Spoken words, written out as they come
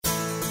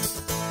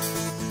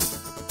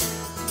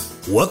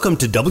Welcome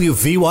to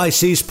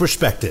WVYC's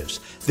Perspectives.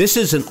 This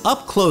is an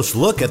up-close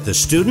look at the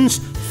students,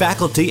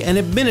 faculty, and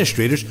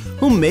administrators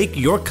who make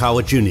your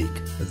college unique.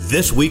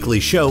 This weekly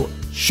show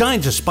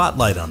shines a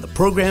spotlight on the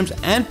programs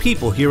and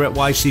people here at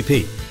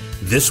YCP.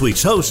 This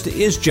week's host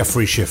is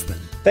Jeffrey Schiffman.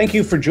 Thank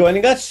you for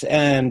joining us,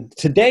 and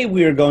today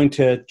we are going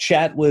to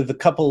chat with a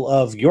couple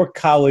of your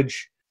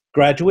college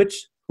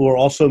graduates who are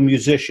also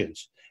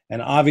musicians.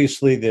 And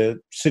obviously the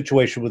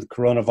situation with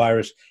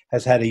coronavirus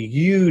has had a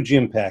huge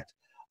impact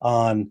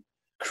on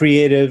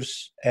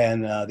creatives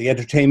and the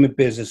entertainment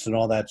business and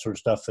all that sort of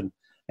stuff. And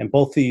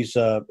both these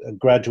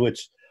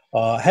graduates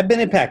have been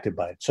impacted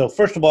by it. So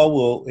first of all,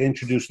 we'll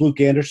introduce Luke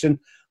Anderson.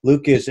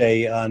 Luke is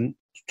a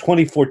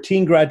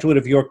 2014 graduate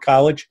of York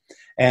College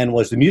and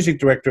was the music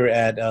director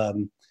at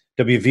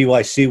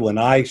WVYC when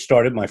I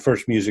started, my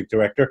first music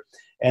director.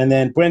 And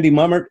then Brandi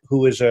Mummert,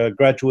 who is a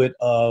graduate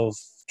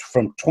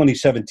from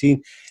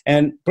 2017.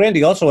 And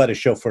Brandi also had a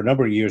show for a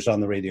number of years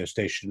on the radio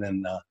station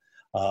and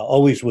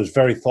always was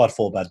very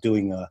thoughtful about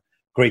doing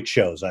great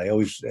shows. I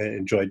always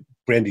enjoyed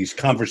Brandi's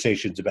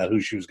conversations about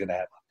who she was going to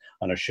have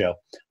on her show.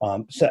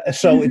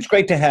 So it's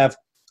great to have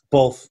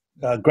both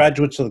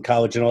graduates of the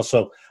college and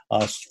also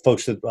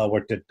folks that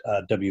worked at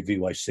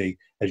WVYC.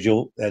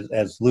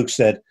 As Luke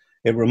said,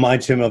 it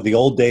reminds him of the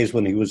old days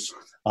when he was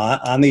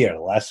on the air,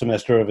 the last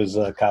semester of his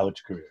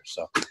college career.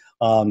 So,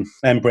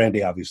 and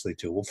Brandi obviously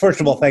too. Well,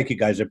 first of all, thank you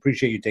guys. I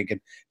appreciate you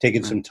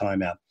taking some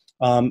time out.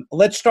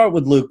 Let's start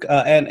with Luke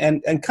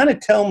and kind of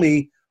tell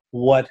me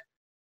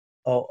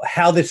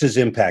how this has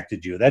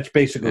impacted you. That's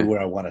basically where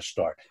I want to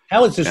start.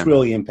 How has this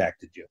really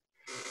impacted you?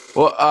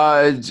 Well,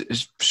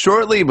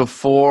 shortly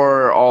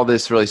before all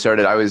this really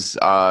started, I was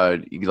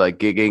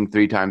gigging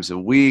 3 times a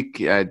week.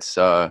 It's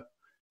the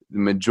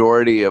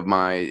majority of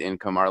my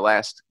income. Our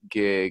last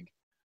gig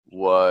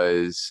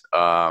was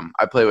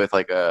I play with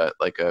like a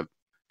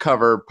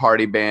cover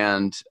party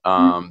band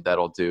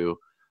that'll do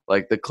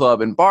like the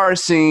club and bar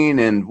scene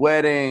and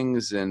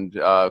weddings and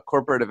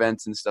corporate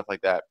events and stuff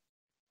like that.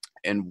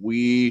 And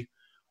we,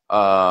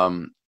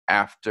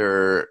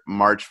 after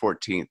March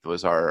 14th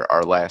was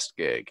our last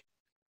gig.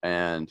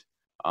 And,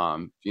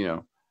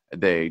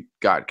 they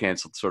got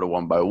canceled sort of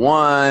one by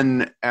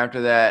one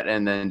after that.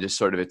 And then just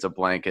sort of, it's a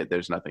blanket.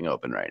 There's nothing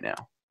open right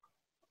now.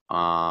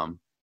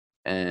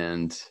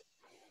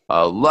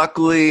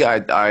 Luckily,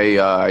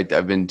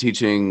 I've been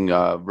teaching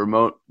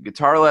remote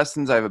guitar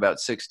lessons. I have about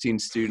 16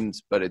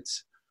 students, but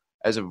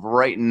as of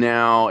right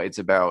now, it's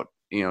about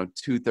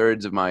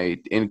 2/3 of my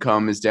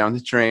income is down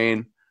the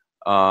drain.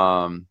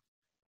 And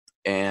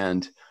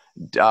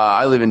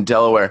I live in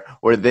Delaware,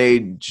 where they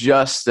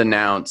just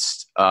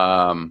announced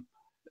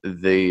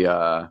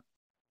the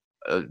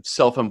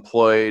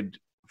self-employed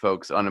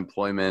folks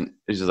unemployment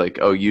is just like,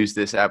 use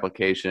this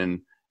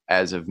application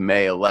as of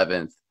May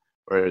 11th.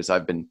 Whereas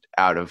I've been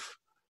out of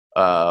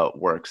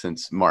work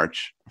since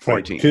March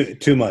 14th. Right,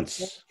 2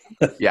 months.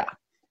 Yeah.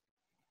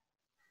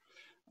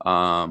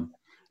 But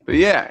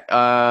yeah,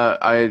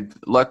 I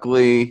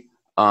luckily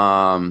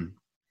I'm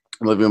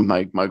living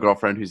with my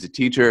girlfriend who's a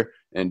teacher,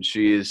 and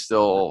she is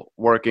still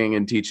working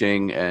and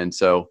teaching, and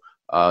so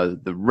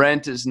the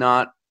rent is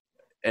not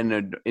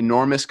an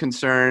enormous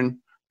concern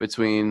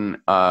between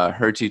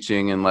her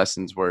teaching and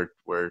lessons. We're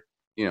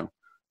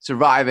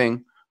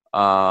surviving,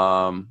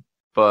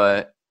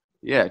 but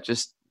yeah,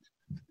 just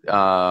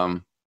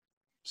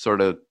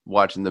sort of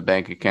watching the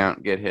bank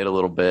account get hit a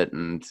little bit,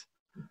 and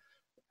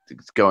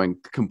it's going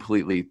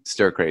completely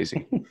stir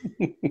crazy.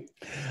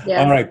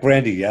 Yeah. All right,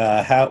 Brandi,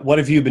 what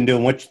have you been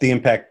doing? What's the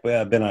impact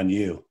been on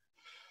you?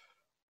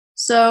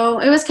 So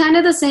it was kind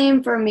of the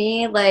same for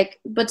me, like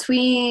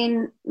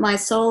between my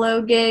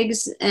solo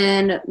gigs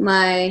and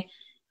my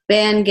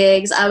band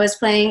gigs, I was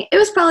playing, it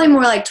was probably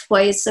more like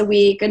twice a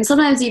week, and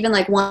sometimes even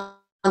like once,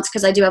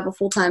 because I do have a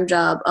full-time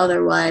job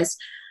otherwise.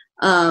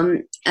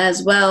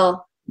 As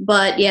well.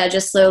 But yeah,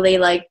 just slowly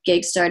like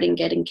gigs started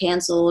getting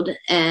canceled,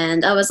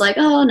 and I was like,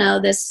 oh no,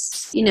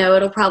 this,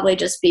 it'll probably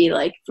just be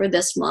like for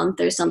this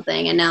month or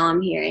something. And now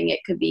I'm hearing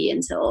it could be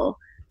until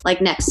like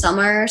next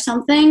summer or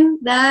something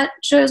that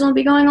shows won't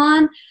be going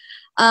on.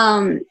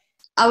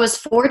 I was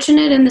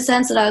fortunate in the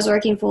sense that I was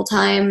working full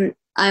time.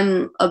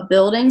 I'm a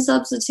building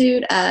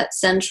substitute at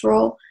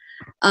Central.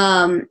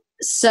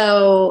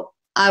 So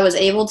I was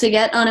able to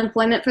get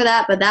unemployment for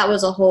that, but that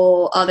was a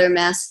whole other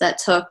mess that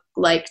took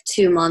like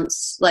 2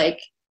 months.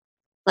 Like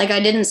I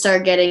didn't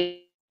start getting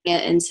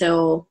it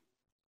until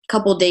a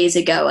couple days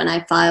ago, and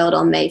I filed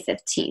on March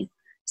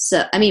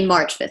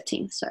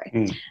 15th,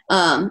 sorry.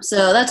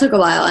 So that took a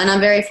while, and I'm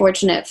very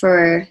fortunate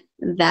for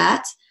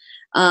that.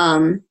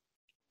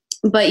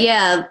 But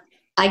yeah,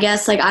 I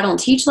guess like I don't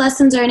teach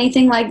lessons or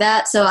anything like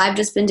that, so I've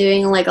just been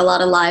doing like a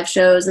lot of live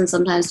shows, and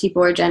sometimes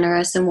people are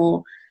generous and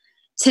will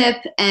tip.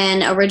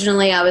 And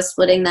originally I was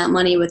splitting that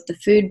money with the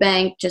food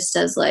bank just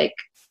as like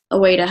a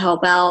way to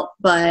help out,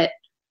 but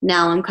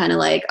now I'm kind of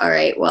like, all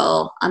right,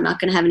 well, I'm not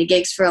going to have any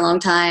gigs for a long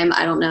time.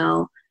 I don't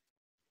know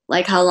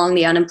like how long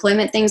the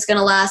unemployment thing's going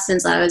to last,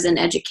 since I was in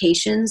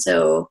education,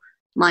 so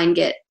mine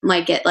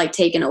might get like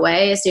taken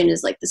away as soon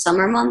as like the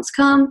summer months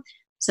come.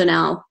 So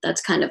now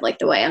that's kind of like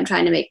the way I'm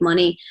trying to make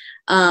money.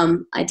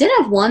 I did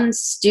have one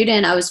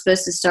student I was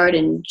supposed to start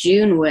in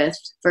June with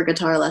for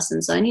guitar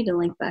lessons, so I need to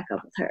link back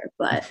up with her,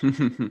 but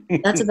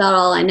that's about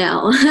all I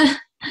know.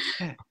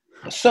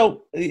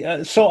 So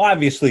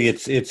obviously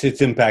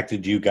it's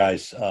impacted you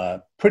guys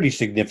pretty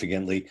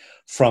significantly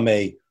from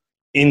a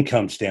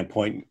income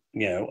standpoint,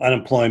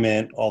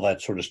 unemployment, all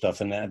that sort of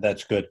stuff, and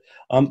that's good.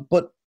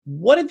 But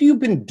what have you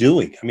been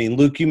doing? I mean,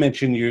 Luke, you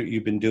mentioned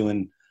you've been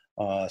doing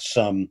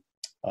some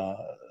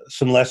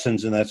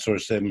lessons and that sort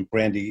of thing.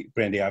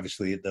 Brandi,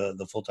 obviously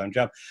the full-time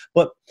job.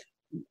 But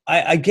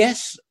I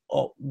guess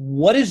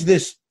what is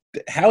this?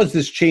 How has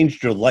this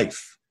changed your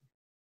life?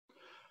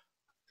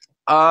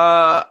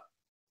 Other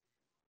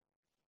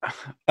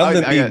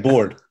than being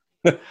bored.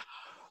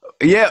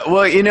 Yeah,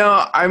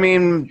 well, I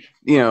mean,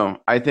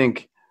 I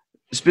think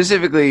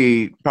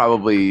specifically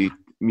probably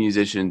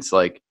musicians,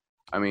 like,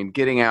 I mean,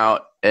 getting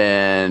out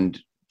and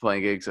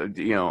playing gigs,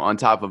 on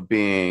top of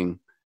being,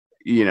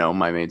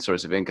 my main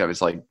source of income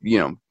is like,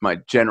 my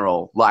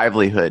general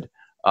livelihood.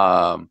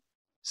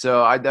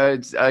 So I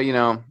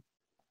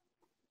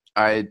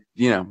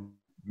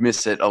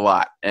miss it a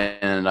lot,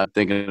 and I'm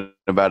thinking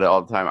about it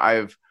all the time.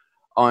 I've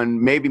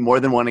on maybe more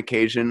than one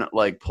occasion,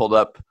 like pulled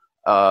up,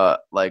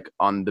 like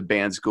on the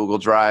band's Google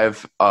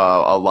Drive,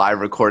 a live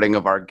recording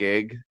of our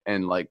gig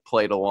and like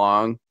played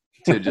along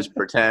to just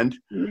pretend.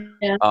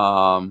 Yeah.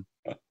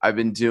 I've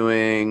been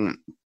doing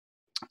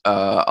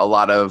a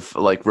lot of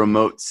like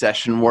remote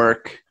session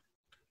work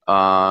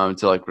to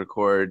like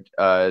record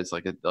as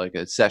like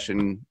a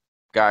session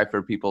guy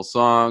for people's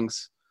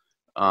songs,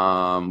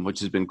 which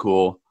has been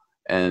cool.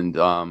 And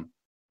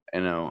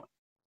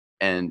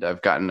and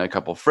I've gotten a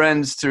couple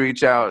friends to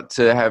reach out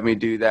to have me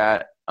do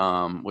that,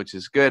 which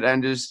is good.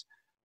 And just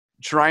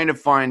trying to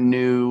find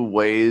new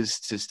ways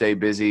to stay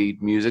busy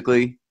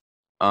musically,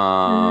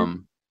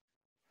 and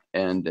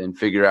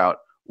figure out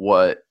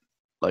what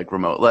like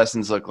remote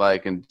lessons look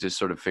like, and just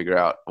sort of figure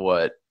out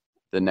what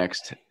the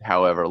next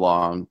however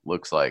long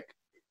looks like.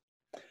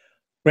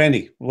 Mm-hmm.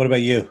 Brandi, what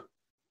about you?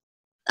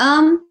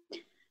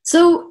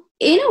 So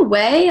in a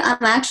way,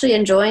 I'm actually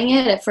enjoying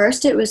it. At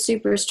first, it was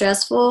super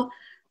stressful.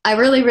 I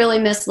really, really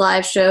miss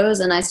live shows,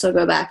 and I still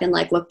go back and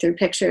like look through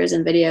pictures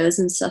and videos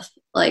and stuff,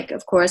 like,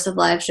 of course, of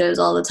live shows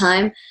all the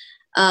time.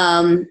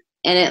 And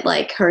it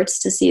like hurts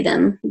to see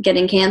them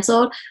getting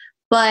canceled.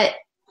 But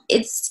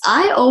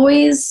I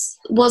always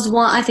was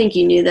one, I think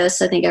you knew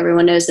this, I think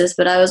everyone knows this,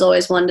 but I was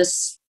always one to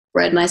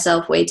spread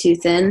myself way too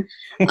thin.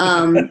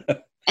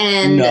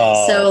 And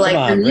No, so like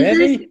come on, the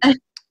music,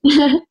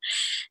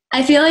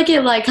 I feel like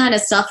it like kind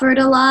of suffered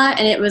a lot,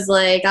 and it was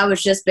like I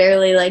was just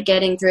barely like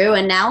getting through,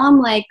 and now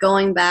I'm like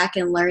going back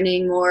and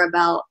learning more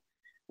about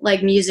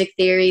like music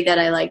theory that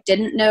I like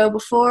didn't know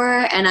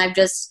before, and I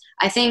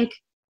think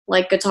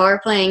like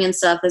guitar playing and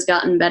stuff has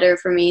gotten better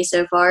for me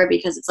so far,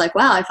 because it's like,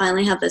 wow, I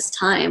finally have this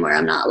time where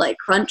I'm not like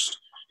crunched,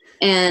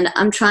 and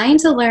I'm trying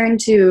to learn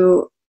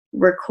to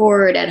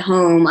record at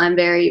home. I'm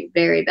very,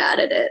 very bad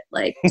at it.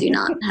 Like, do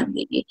not have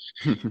the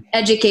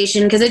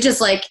education, because it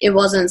just like it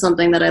wasn't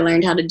something that I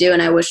learned how to do,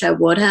 and I wish I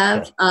would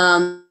have.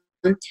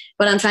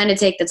 But I'm trying to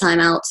take the time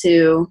out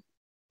to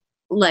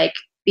like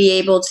be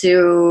able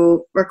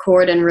to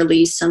record and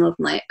release some of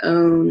my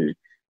own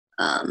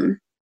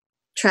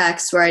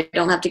tracks where I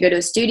don't have to go to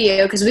a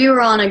studio, because we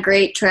were on a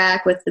great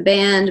track with the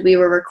band. We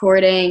were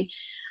recording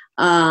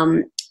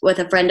with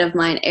a friend of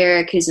mine,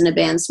 Eric, who's in a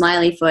band,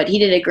 Smiley Foot. He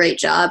did a great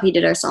job. He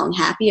did our song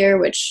Happier,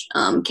 which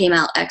came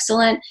out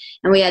excellent.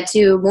 And we had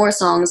 2 more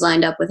songs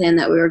lined up with him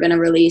that we were going to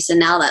release, and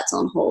now that's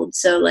on hold.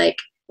 So like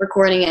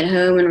recording at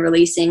home and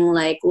releasing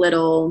like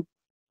little,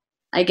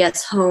 I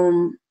guess,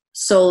 home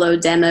solo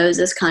demos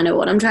is kind of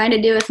what I'm trying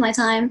to do with my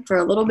time for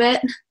a little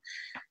bit.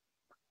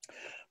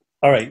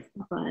 All right.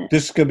 But,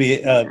 This is going to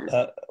be,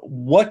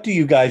 what do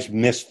you guys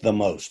miss the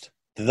most?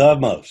 The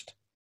most.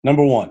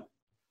 Number one.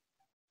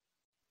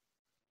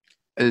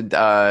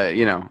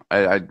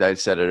 I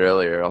said it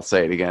earlier, I'll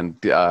say it again.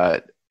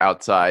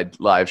 Outside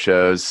live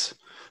shows,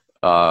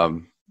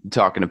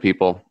 talking to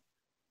people.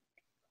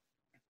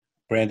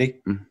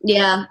 Brandi?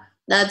 yeah,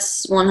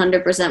 that's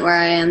 100% where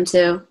I am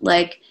too.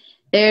 Like,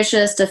 there's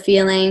just a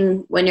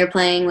feeling when you're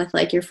playing with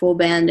like your full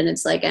band, and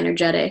it's like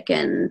energetic,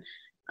 and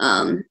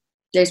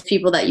there's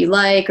people that you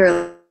like,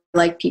 or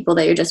like people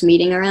that you're just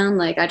meeting around.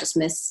 Like, I just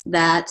miss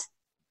that.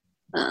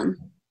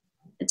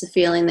 It's a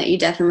feeling that you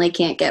definitely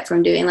can't get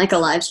from doing like a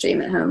live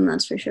stream at home,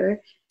 that's for sure.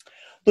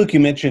 Luke, you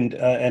mentioned,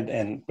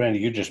 and Brandi,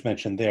 you just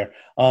mentioned there,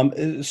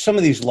 some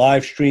of these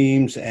live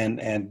streams and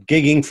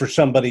gigging for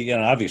somebody,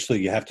 obviously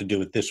you have to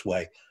do it this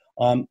way.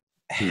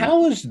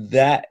 How is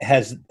that,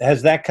 has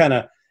that kind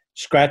of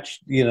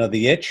scratched,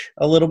 the itch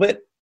a little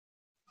bit?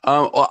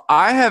 Well,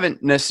 I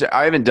haven't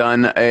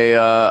done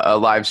a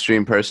live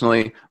stream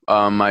personally.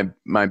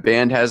 My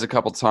band has a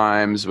couple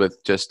times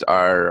with just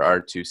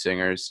our 2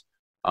 singers.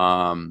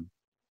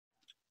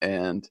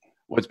 And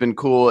what's been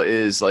cool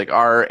is like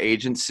our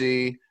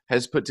agency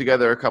has put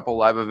together a couple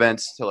live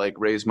events to like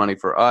raise money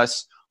for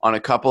us on a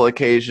couple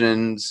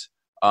occasions.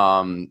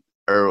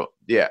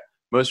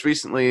 most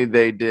recently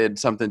they did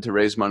something to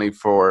raise money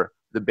for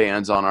the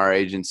bands on our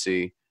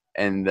agency,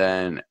 and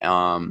then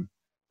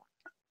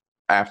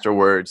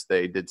afterwards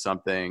they did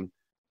something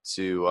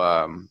to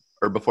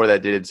or before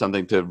that they did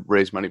something to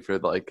raise money for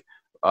like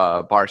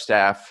bar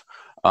staff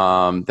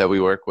that we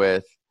work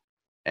with.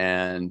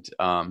 And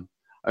I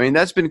mean,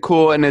 that's been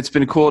cool, and it's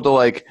been cool to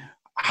like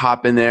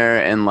hop in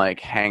there and like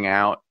hang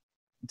out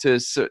to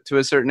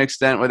a certain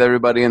extent with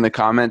everybody in the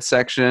comments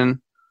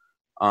section.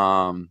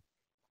 But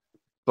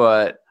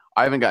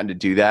I haven't gotten to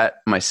do that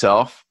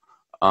myself.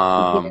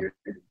 But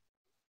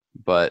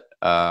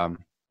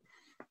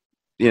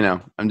you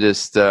know, I'm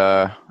just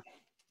I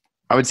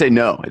would say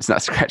no, it's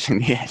not scratching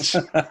the itch.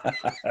 I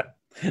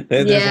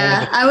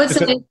would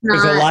say it's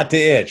not. There's a lot to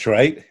itch,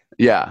 right?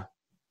 Yeah.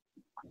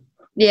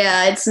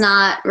 Yeah, it's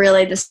not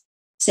really the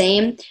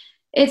same.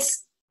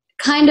 It's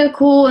kind of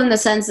cool in the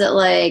sense that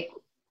like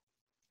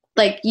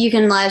you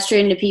can live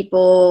stream to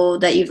people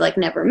that you've like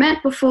never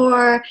met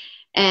before,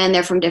 and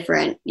they're from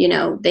different, you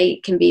know, they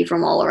can be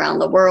from all around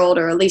the world,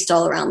 or at least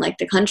all around like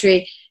the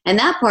country. And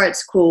that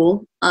part's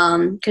cool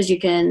because you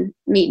can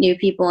meet new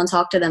people and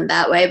talk to them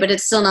that way. But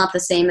it's still not the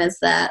same as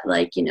that,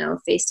 like, you know,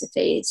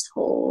 face-to-face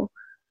whole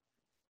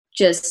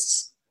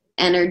just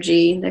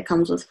energy that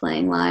comes with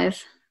playing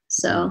live.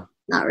 So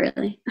not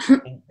really.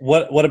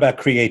 What about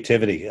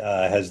creativity?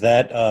 Has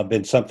that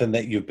been something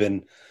that you've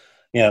been,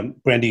 you know,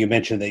 Brandi, you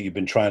mentioned that you've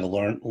been trying to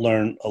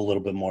learn a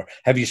little bit more.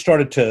 Have you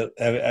started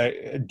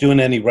to doing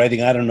any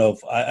writing? I don't know if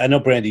I know,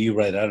 Brandi, you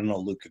write. I don't know,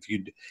 Luke, if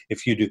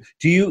you do.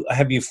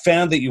 Have you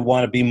found that you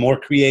want to be more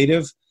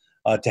creative,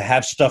 to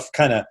have stuff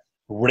kind of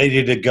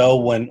ready to go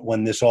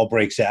when this all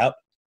breaks out?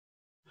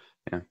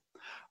 Yeah,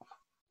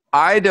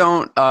 I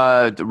don't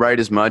write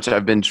as much.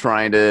 I've been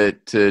trying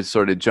to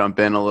sort of jump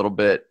in a little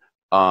bit.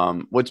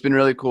 What's been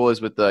really cool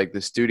is with like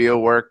the studio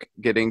work,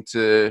 getting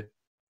to,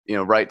 you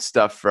know, write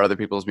stuff for other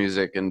people's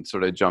music and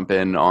sort of jump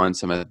in on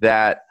some of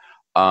that.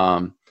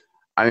 I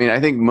mean, I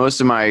think most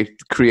of my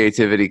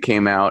creativity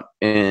came out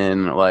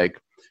in like,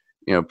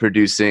 you know,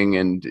 producing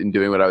and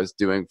doing what I was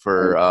doing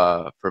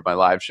for my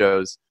live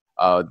shows.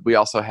 I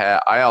also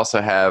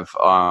have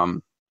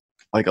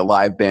like a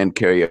live band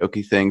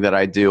karaoke thing that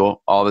I do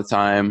all the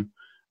time.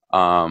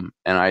 And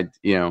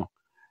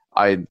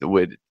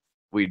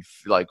we'd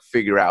like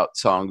figure out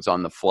songs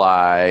on the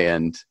fly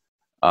and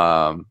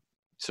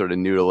sort of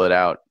noodle it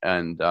out.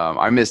 And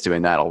I miss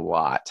doing that a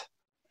lot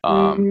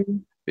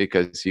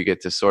because you get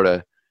to sort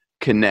of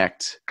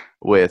connect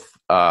with,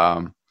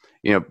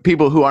 you know,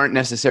 people who aren't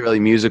necessarily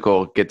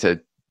musical, get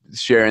to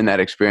share in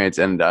that experience.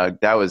 And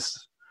that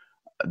was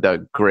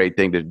the great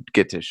thing to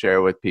get to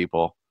share with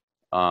people.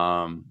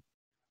 And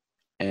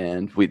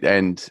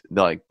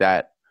like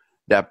that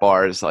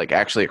bar is like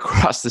actually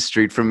across the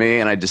street from me,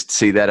 and I just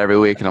see that every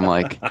week, and I'm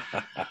like,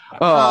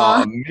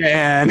 oh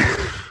man.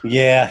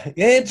 Yeah,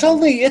 it's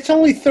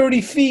only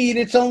 30 feet.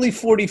 It's only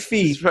 40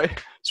 feet.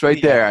 It's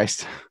right there.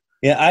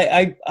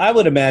 I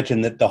would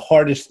imagine that the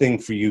hardest thing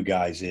for you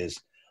guys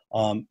is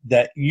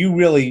that you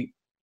really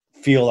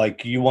feel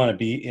like you want to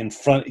be in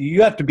front.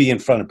 You have to be in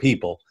front of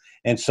people,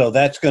 and so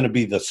that's going to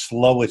be the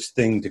slowest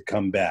thing to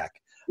come back.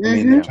 I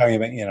mean, they're talking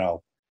about, you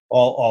know,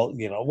 all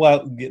you know.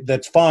 Well,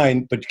 that's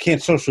fine, but you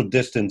can't social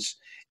distance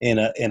in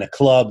a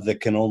club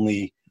that can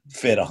only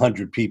fit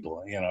 100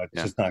 people. You know,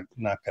 it's just not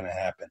going to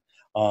happen.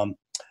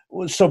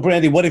 So,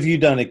 Brandi, what have you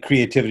done at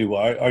creativity?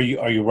 Are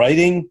you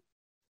writing?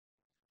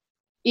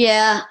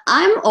 Yeah,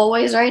 I'm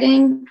always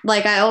writing.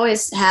 Like I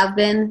always have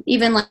been,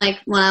 even like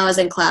when I was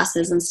in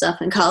classes and stuff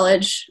in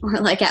college or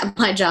like at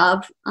my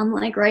job, I'm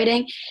like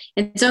writing.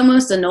 It's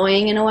almost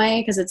annoying in a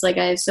way because it's like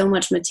I have so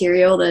much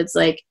material that it's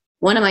like,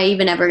 when am I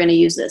even ever going to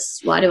use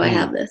this? Why do I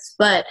have this?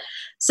 But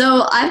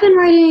so I've been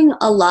writing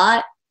a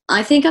lot.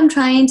 I think I'm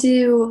trying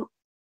to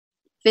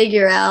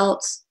figure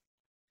out,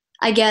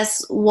 I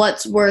guess,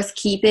 what's worth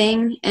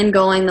keeping and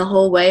going the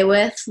whole way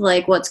with,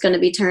 like what's going to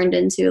be turned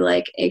into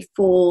like a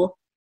full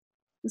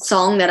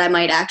song that I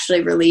might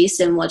actually release,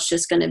 and what's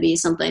just going to be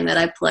something that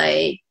I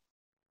play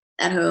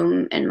at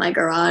home in my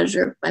garage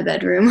or my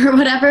bedroom or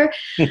whatever.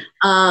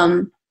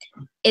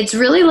 It's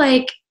really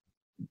like,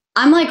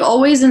 I'm like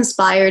always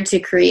inspired to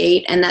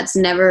create, and that's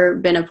never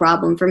been a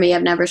problem for me.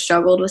 I've never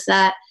struggled with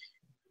that.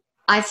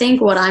 I think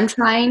what I'm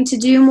trying to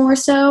do more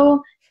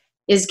so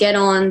is get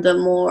on the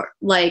more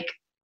like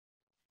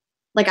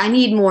I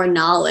need more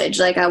knowledge.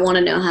 Like I want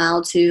to know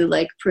how to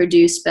like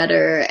produce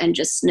better and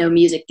just know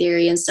music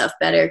theory and stuff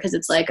better. Cause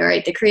it's like, all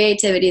right, the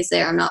creativity is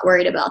there. I'm not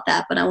worried about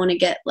that, but I want to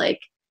get like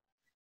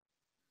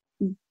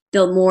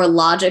the more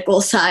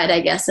logical side, I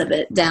guess, of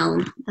it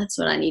down. That's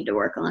what I need to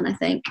work on, I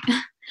think.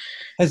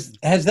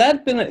 Has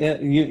that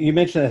been you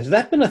mentioned, has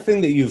that been a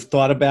thing that you've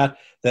thought about?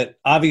 That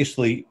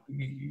obviously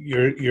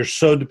you're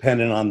so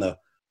dependent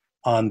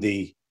on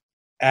the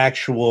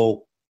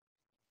actual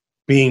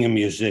being a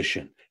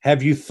musician.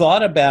 Have you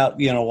thought about,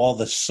 you know, all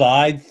the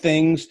side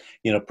things,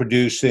 you know,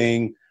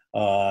 producing,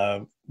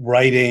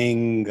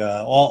 writing,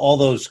 all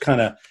those kind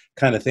of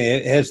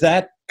things? Has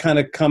that kind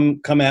of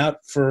come out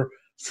for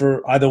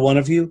either one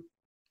of you?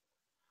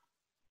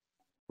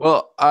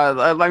 Well,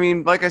 I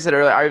mean, like I said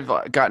earlier,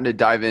 I've gotten to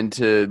dive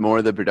into more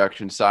of the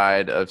production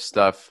side of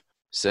stuff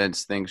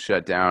since things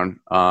shut down.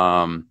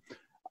 I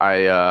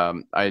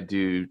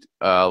do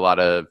a lot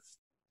of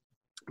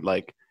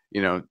like,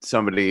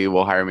 somebody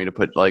will hire me to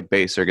put like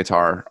bass or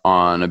guitar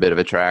on a bit of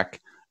a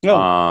track. Oh,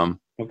 Um,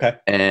 okay.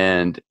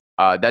 and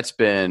that's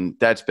been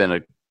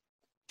a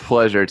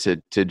pleasure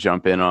to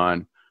jump in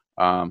on.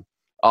 I'll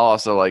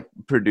also like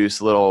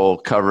produce little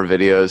cover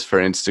videos for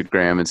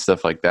Instagram and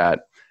stuff like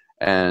that.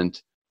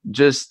 And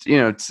just,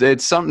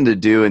 it's something to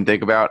do and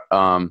think about.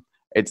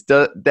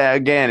 That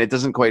again, it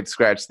doesn't quite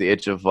scratch the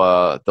itch of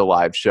the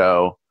live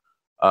show.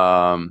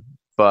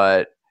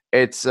 But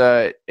it's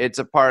a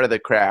part of the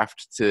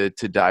craft to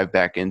dive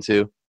back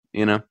into,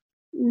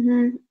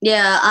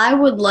 Yeah, I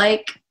would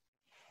like.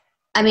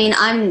 I mean,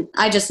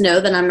 I just know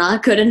that I'm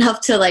not good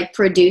enough to like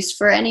produce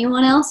for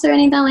anyone else or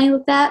anything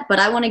like that, but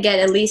I want to get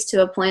at least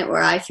to a point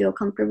where I feel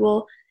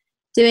comfortable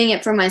doing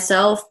it for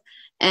myself.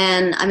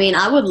 And I mean,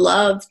 I would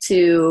love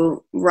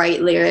to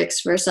write lyrics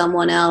for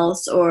someone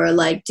else or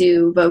like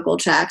do vocal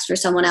tracks for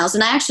someone else.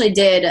 And I actually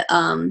did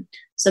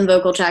some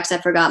vocal tracks. I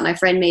forgot my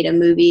friend made a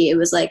movie. It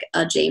was like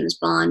a James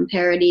Bond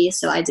parody.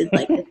 So I did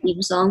like the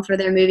theme song for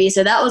their movie.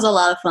 So that was a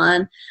lot of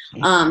fun.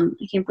 I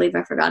can't believe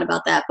I forgot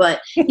about that.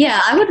 But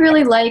yeah, I would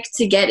really like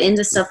to get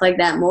into stuff like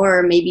that more,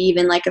 or maybe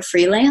even like a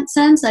freelance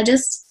sense.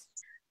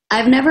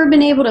 I've never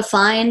been able to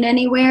find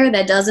anywhere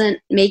that doesn't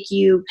make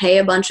you pay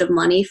a bunch of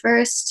money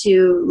first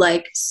to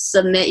like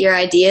submit your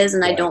ideas.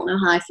 And I don't know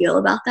how I feel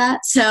about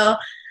that. So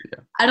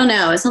I don't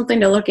know. It's something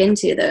to look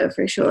into though,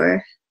 for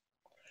sure.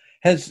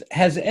 Has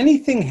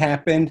anything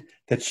happened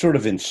that sort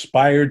of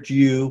inspired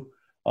you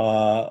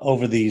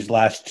over these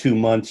last 2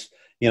 months,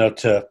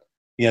 to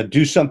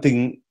do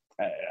something?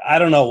 I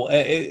don't know.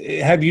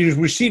 Have you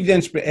received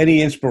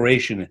any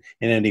inspiration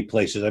in any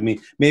places? I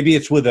mean, maybe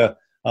it's with a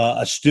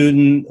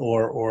student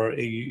or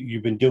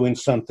you've been doing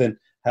something.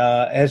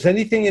 Has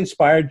anything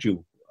inspired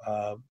you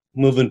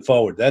moving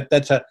forward?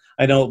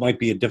 I know it might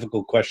be a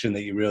difficult question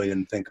that you really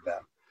didn't think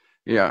about.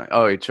 Yeah.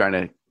 Oh, you're trying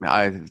to.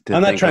 I'm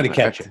not trying to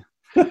catch you.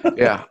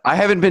 Yeah, I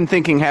haven't been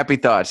thinking happy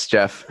thoughts,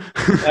 Jeff.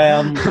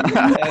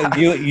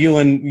 You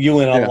and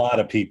a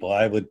lot of people.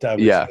 I would say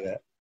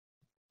that.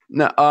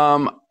 No,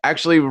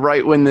 actually,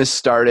 right when this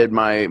started,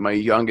 my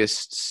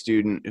youngest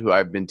student, who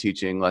I've been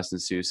teaching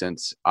lessons to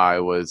since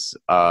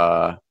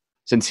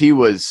since he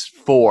was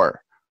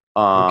 4,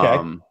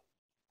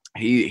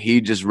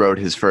 he just wrote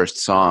his first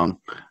song,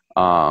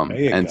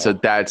 and so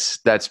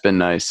that's been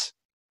nice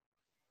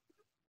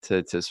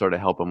to sort of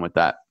help him with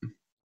that.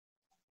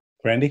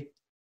 Brandi?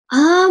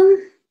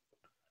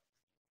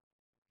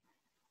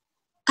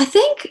 I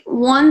think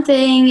one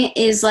thing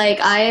is like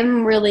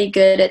I'm really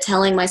good at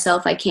telling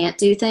myself I can't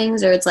do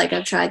things, or it's like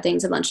I've tried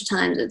things a bunch of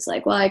times. It's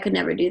like, well, I could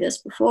never do this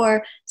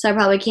before, so I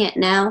probably can't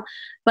now.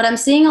 But I'm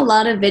seeing a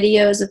lot of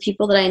videos of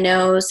people that I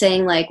know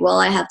saying like, well,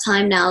 I have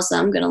time now, so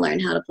I'm going to learn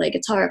how to play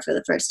guitar for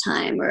the first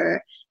time,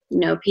 or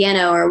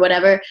piano or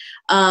whatever.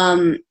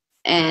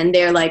 And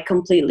they're like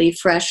completely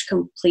fresh,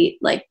 complete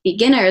like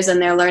beginners,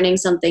 and they're learning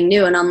something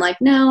new. And I'm like,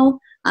 no,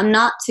 I'm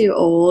not too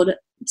old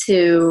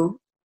to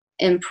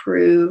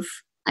improve,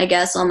 I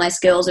guess, on my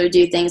skills or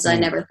do things I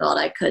never thought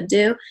I could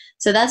do.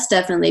 So that's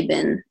definitely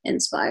been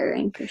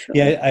inspiring for sure.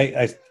 Yeah,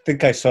 I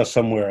think I saw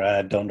somewhere,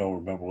 I don't know,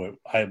 remember what,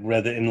 I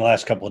read it in the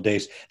last couple of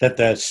days, that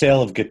the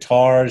sale of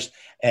guitars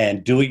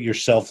and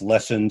do-it-yourself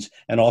lessons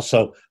and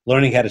also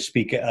learning how to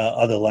speak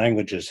other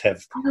languages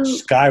have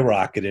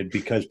skyrocketed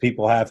because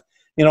people have,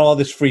 all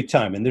this free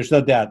time. And there's no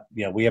doubt,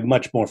 we have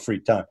much more free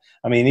time.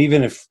 I mean,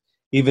 even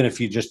if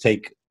you just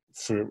take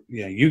for,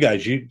 you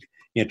guys,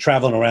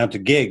 traveling around to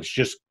gigs,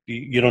 just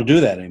you don't do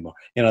that anymore.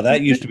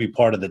 That used to be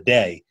part of the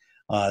day.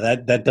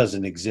 That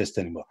doesn't exist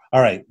anymore.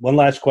 All right, one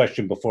last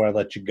question before I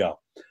let you go.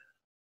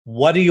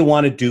 What do you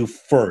want to do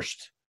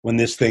first when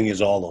this thing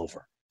is all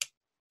over?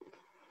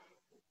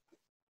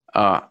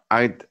 I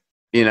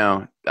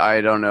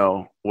don't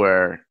know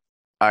where.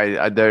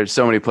 There's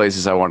so many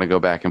places I want to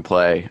go back and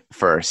play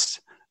first.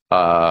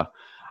 A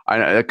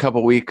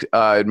couple weeks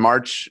in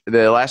March,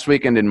 the last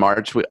weekend in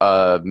March,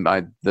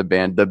 the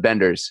band, the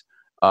Benders,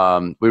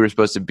 we were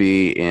supposed to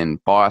be in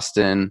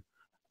Boston,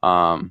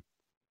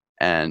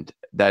 and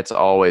that's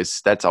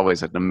always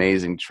an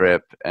amazing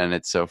trip, and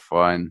it's so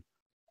fun.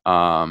 So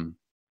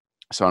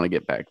I want to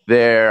get back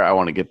there. I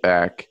want to get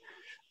back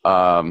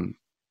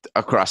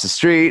across the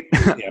street.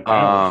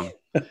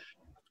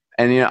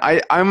 And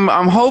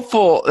I'm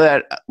hopeful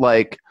that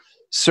like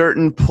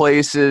certain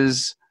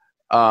places,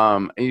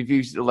 if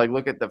you like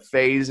look at the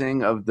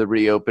phasing of the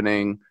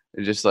reopening,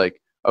 it's just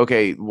like,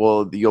 okay,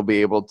 well, you'll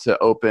be able to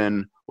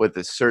open with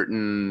a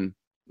certain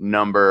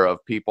number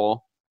of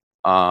people,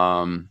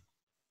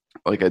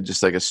 like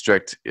a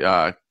strict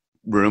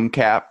room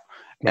cap,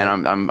 right.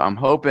 And I'm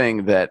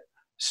hoping that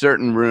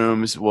certain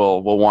rooms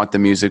will want the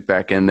music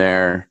back in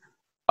there,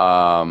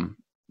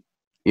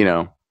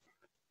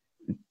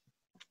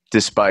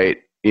 despite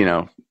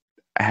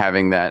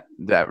having that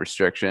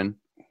restriction,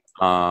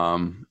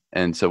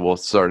 and so we'll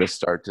sort of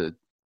start to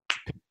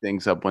pick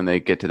things up when they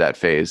get to that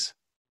phase.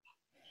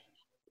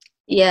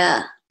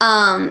 Yeah.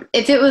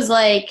 If it was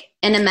like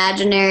an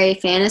imaginary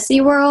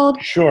fantasy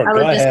world, Sure, I go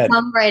would just ahead.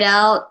 come right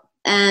out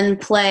and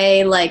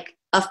play like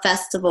a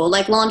festival,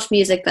 like Launch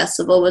Music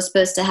Festival was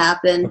supposed to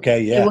happen.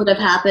 Okay, It yeah. would have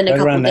happened a Right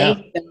couple around days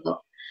now.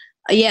 ago.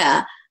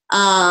 Yeah.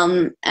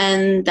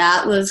 And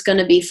that was going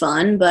to be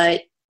fun,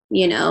 but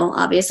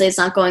obviously it's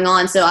not going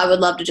on. So I would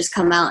love to just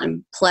come out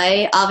and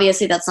play.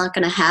 Obviously that's not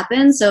going to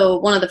happen. So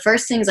one of the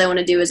first things I want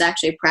to do is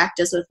actually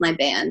practice with my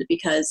band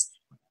because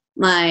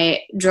my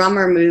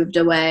drummer moved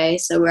away.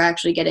 So we're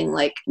actually getting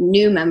like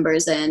new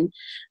members in.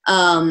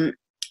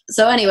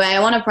 So anyway, I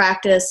want to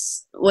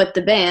practice with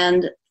the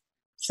band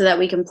so that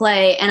we can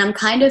play. And I'm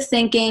kind of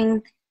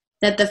thinking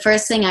that the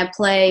first thing I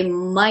play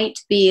might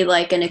be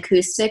like an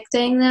acoustic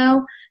thing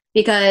though,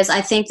 because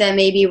I think that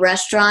maybe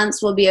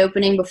restaurants will be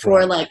opening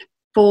before like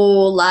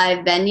full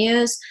live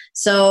venues.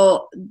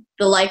 So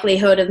the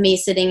likelihood of me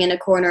sitting in a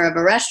corner of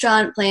a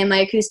restaurant playing my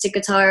acoustic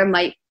guitar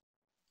might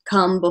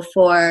come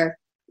before,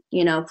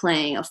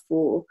 playing a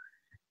full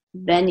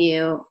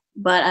venue.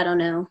 But I don't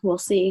know. We'll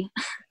see.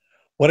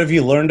 What have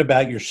you learned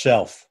about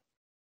yourself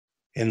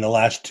in the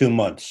last 2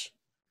 months?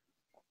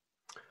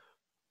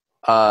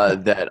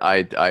 That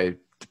I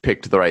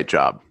picked the right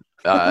job.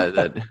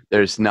 That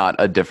there's not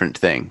a different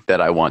thing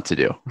that I want to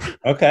do.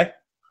 Okay.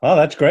 Well,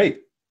 that's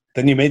great.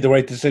 Then you made the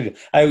right decision.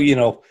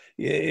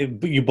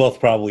 You both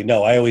probably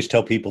know. I always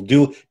tell people,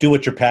 do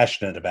what you're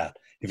passionate about.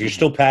 If you're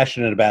still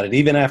passionate about it,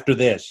 even after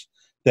this,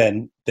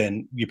 then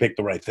you picked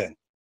the right thing.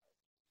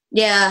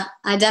 Yeah,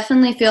 I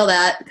definitely feel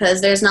that because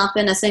there's not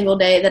been a single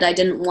day that I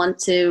didn't want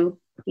to,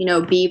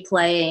 be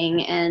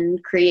playing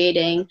and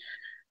creating.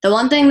 The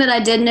one thing that I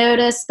did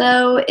notice,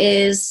 though,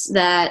 is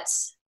that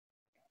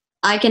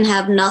I can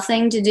have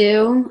nothing to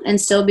do and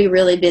still be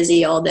really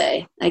busy all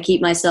day. I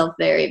keep myself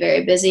very,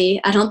 very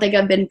busy. I don't think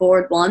I've been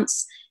bored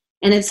once,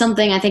 and it's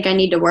something I think I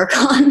need to work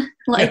on.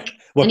 Like,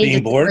 What, I need being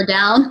to bored? slow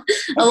down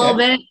a little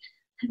bit.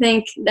 I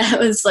think that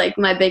was like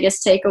my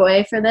biggest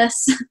takeaway for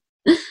this.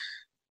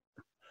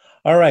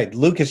 All right,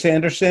 Lucas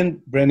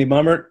Anderson, Brandi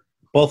Mummert,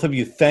 both of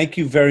you, thank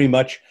you very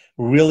much.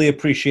 Really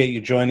appreciate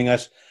you joining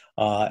us,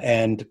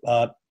 and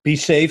be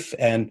safe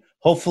and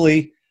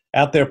hopefully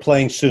out there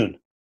playing soon.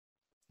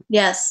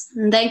 Yes,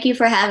 and thank you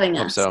for having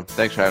us. Hope so.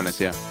 Thanks for having us.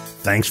 Yeah.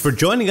 Thanks for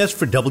joining us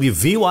for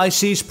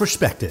WVYC's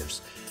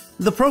Perspectives.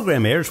 The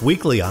program airs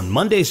weekly on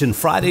Mondays and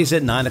Fridays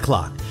at 9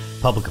 o'clock.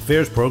 Public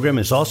Affairs program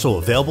is also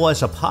available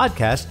as a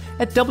podcast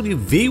at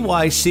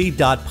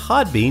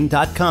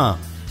wvyc.podbean.com.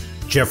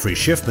 Jeffrey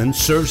Schiffman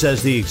serves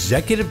as the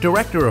Executive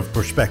Director of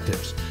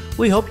Perspectives.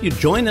 We hope you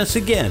join us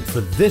again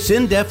for this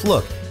in-depth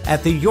look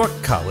at the York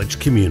College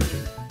community.